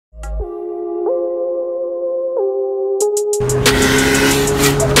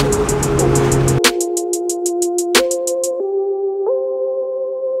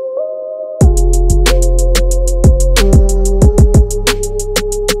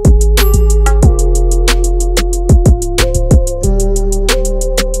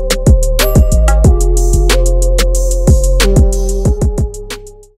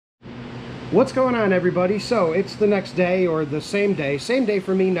what's going on, everybody? So it's the next day, or the same day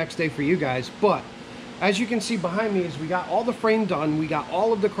for me, next day for you guys. But as you can see behind me is we got all the frame done, we got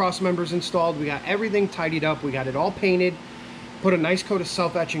all of the cross members installed, we got everything tidied up, we got it all painted, put a nice coat of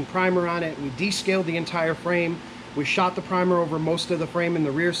self-etching primer on it, we descaled the entire frame, we shot the primer over most of the frame in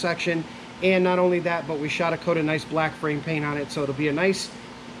the rear section, and not only that, but we shot a coat of nice black frame paint on it, so it'll be a nice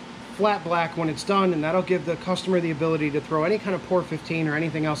flat black when it's done, and that'll give the customer the ability to throw any kind of Por 15 or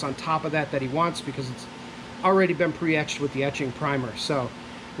anything else on top of that he wants, because it's already been pre-etched with the etching primer. So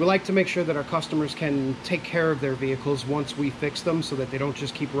we like to make sure that our customers can take care of their vehicles once we fix them, so that they don't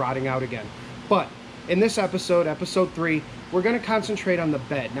just keep rotting out again. But in this episode, episode 3, we're going to concentrate on the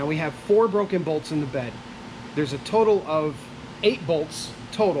bed. Now we have 4 broken bolts in the bed. There's a total of 8 bolts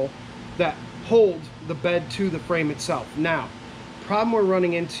total that hold the bed to the frame itself. Now, problem we're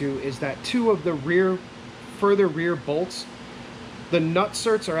running into is that 2 of the further rear bolts, the nut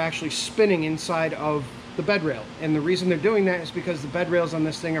certs are actually spinning inside of the bed rail, and the reason they're doing that is because the bed rails on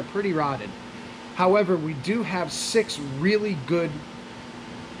this thing are pretty rotted. However, we do have 6 really good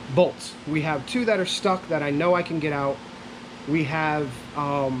bolts. We have 2 that are stuck that I know I can get out. We have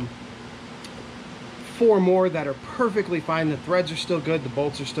 4 more that are perfectly fine. The threads are still good, the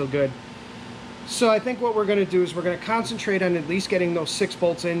bolts are still good. So I think what we're going to do is we're going to concentrate on at least getting those 6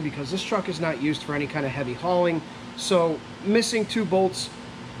 bolts in, because this truck is not used for any kind of heavy hauling. So missing 2 bolts,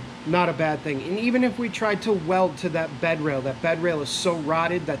 not a bad thing. And even if we tried to weld to that bed rail is so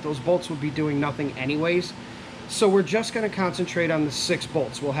rotted that those bolts would be doing nothing anyways. So we're just going to concentrate on the 6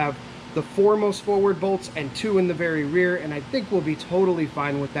 bolts. We'll have the 4 most forward bolts and 2 in the very rear, and I think we'll be totally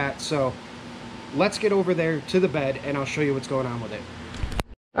fine with that. So let's get over there to the bed and I'll show you what's going on with it.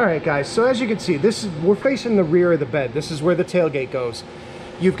 Alright guys, so as you can see, we're facing the rear of the bed. This is where the tailgate goes.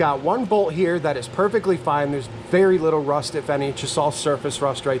 You've got 1 bolt here that is perfectly fine. There's very little rust, if any. It's just all surface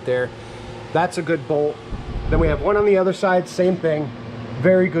rust right there. That's a good bolt. Then we have 1 on the other side, same thing.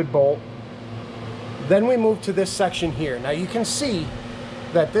 Very good bolt. Then we move to this section here. Now you can see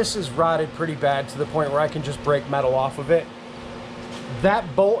that this is rotted pretty bad to the point where I can just break metal off of it.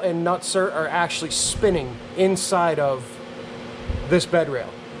 That bolt and nut cert are actually spinning inside of this bed rail.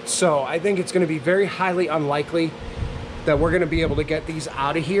 So I think it's going to be very highly unlikely that we're going to be able to get these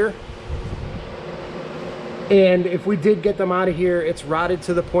out of here. And if we did get them out of here, it's rotted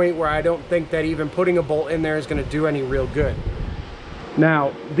to the point where I don't think that even putting a bolt in there is going to do any real good.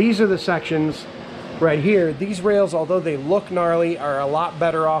 Now, these are the sections right here. These rails, although they look gnarly, are a lot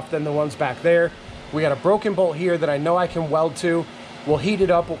better off than the ones back there. We got a broken bolt here that I know I can weld to. We'll heat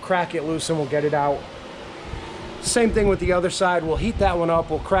it up, we'll crack it loose, and we'll get it out. Same thing with the other side. We'll heat that one up,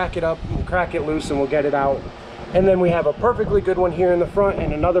 we'll crack it up, we'll crack it loose, and we'll get it out. And then we have a perfectly good one here in the front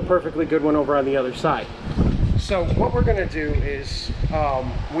and another perfectly good one over on the other side. So what we're going to do is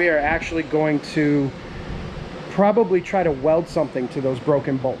we are actually going to probably try to weld something to those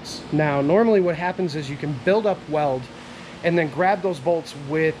broken bolts. Now, normally what happens is you can build up weld and then grab those bolts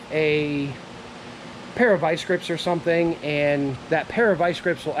with a pair of vice grips or something, and that pair of vice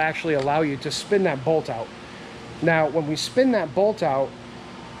grips will actually allow you to spin that bolt out. Now, when we spin that bolt out,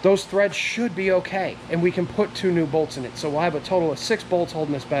 those threads should be okay, and we can put 2 new bolts in it. So we'll have a total of 6 bolts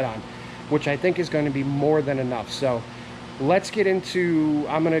holding this bed on, which I think is going to be more than enough. So let's get into,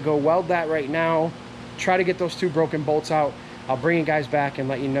 I'm going to go weld that right now, try to get those 2 broken bolts out. I'll bring you guys back and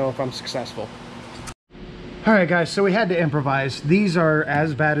let you know if I'm successful. All right, guys, so we had to improvise. These are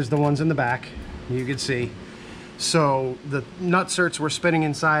as bad as the ones in the back, you can see. So the nut certs were spinning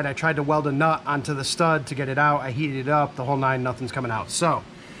inside. I tried to weld a nut onto the stud to get it out. I heated it up, the whole 9, nothing's coming out. So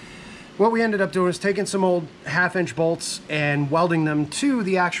what we ended up doing is taking some old 1/2-inch bolts and welding them to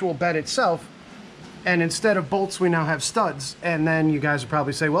the actual bed itself. And instead of bolts, we now have studs. And then you guys will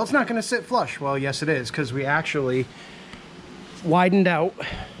probably say, well, it's not going to sit flush. Well, yes, it is, because we actually widened out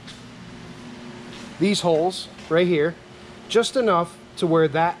these holes right here just enough to where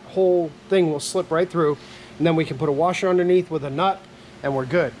that whole thing will slip right through. And then we can put a washer underneath with a nut, and we're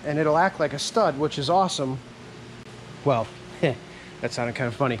good. And it'll act like a stud, which is awesome. Well, that sounded kind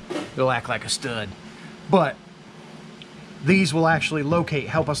of funny. It'll act like a stud. But these will actually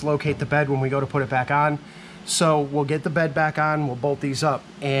help us locate the bed when we go to put it back on. So we'll get the bed back on, we'll bolt these up.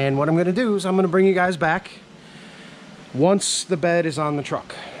 And what I'm going to do is I'm going to bring you guys back once the bed is on the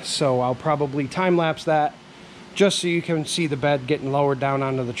truck. So I'll probably time-lapse that just so you can see the bed getting lowered down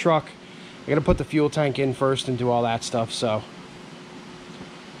onto the truck. I gotta put the fuel tank in first and do all that stuff, so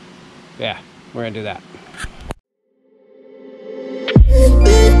yeah, we're gonna do that.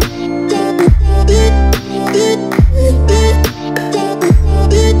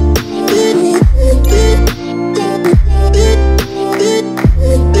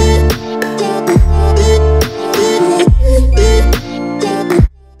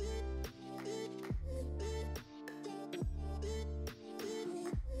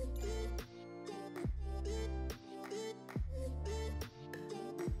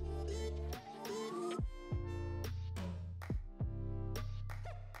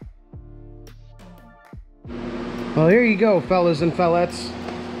 Well, here you go, fellas and fellettes.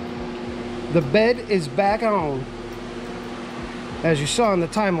 The bed is back on. As you saw in the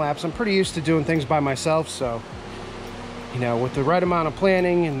time lapse, I'm pretty used to doing things by myself, so you know, with the right amount of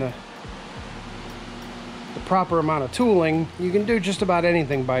planning and the proper amount of tooling, you can do just about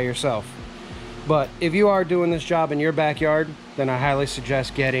anything by yourself. But if you are doing this job in your backyard, then I highly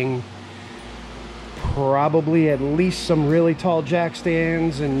suggest getting probably at least some really tall jack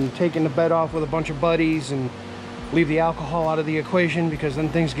stands and taking the bed off with a bunch of buddies, and leave the alcohol out of the equation, because then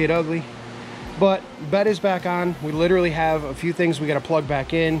things get ugly. But bed is back on. We literally have a few things we got to plug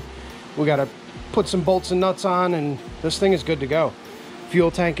back in. We got to put some bolts and nuts on, and this thing is good to go.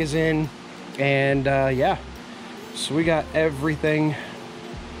 Fuel tank is in, and yeah, so we got everything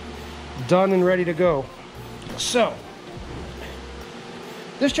done and ready to go. So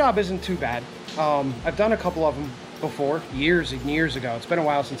this job isn't too bad. I've done a couple of them before, years and years ago. It's been a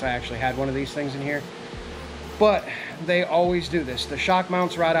while since I actually had one of these things in here, but they always do this. The shock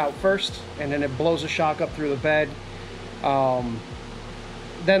mounts right out first, and then it blows a shock up through the bed.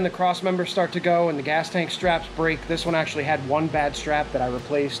 Then the cross members start to go, and the gas tank straps break. This one actually had one bad strap that I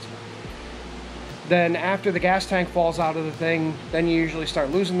replaced. Then after the gas tank falls out of the thing, then you usually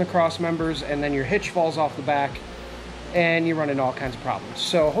start losing the cross members, and then your hitch falls off the back, and you run into all kinds of problems.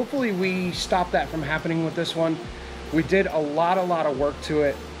 So hopefully we stop that from happening with this one. We did a lot of work to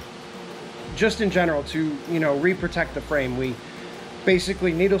it, just in general, to, you know, re-protect the frame. We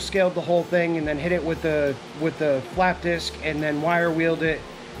basically needle scaled the whole thing, and then hit it with the flap disc, and then wire wheeled it,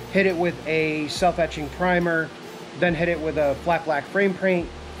 hit it with a self-etching primer, then hit it with a flat black frame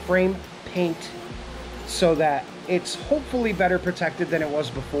paint, so that it's hopefully better protected than it was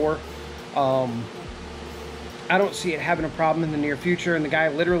before. I don't see it having a problem in the near future, and the guy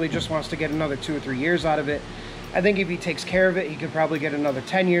literally just wants to get another 2 or 3 years out of it. I think if he takes care of it, he could probably get another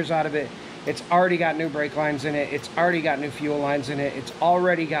 10 years out of it. It's already got new brake lines in it. It's already got new fuel lines in it. It's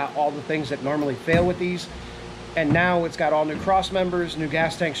already got all the things that normally fail with these. And now it's got all new cross members, new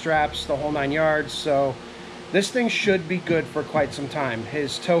gas tank straps, the whole 9 yards. So this thing should be good for quite some time.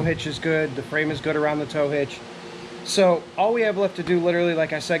 His tow hitch is good. The frame is good around the tow hitch. So all we have left to do, literally,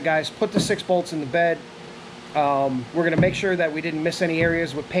 like I said, guys, put the 6 bolts in the bed. We're going to make sure that we didn't miss any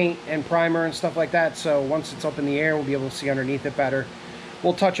areas with paint and primer and stuff like that. So once it's up in the air, we'll be able to see underneath it better.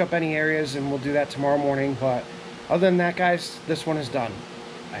 We'll touch up any areas, and we'll do that tomorrow morning. But other than that, guys, this one is done.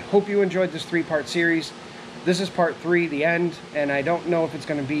 I hope you enjoyed this 3-part series. This is part 3, the end, and I don't know if it's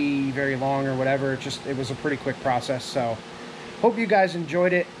going to be very long or whatever. It was a pretty quick process. So hope you guys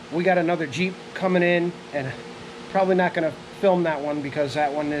enjoyed it. We got another Jeep coming in, and probably not going to film that one, because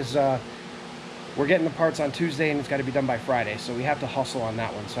that one is we're getting the parts on Tuesday, and it's got to be done by Friday, so we have to hustle on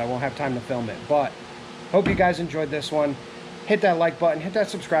that one, so I won't have time to film it. But hope you guys enjoyed this one. Hit that like button, hit that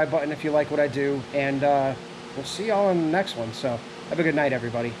subscribe button if you like what I do, and we'll see y'all in the next one. So have a good night,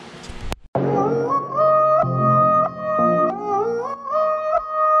 everybody.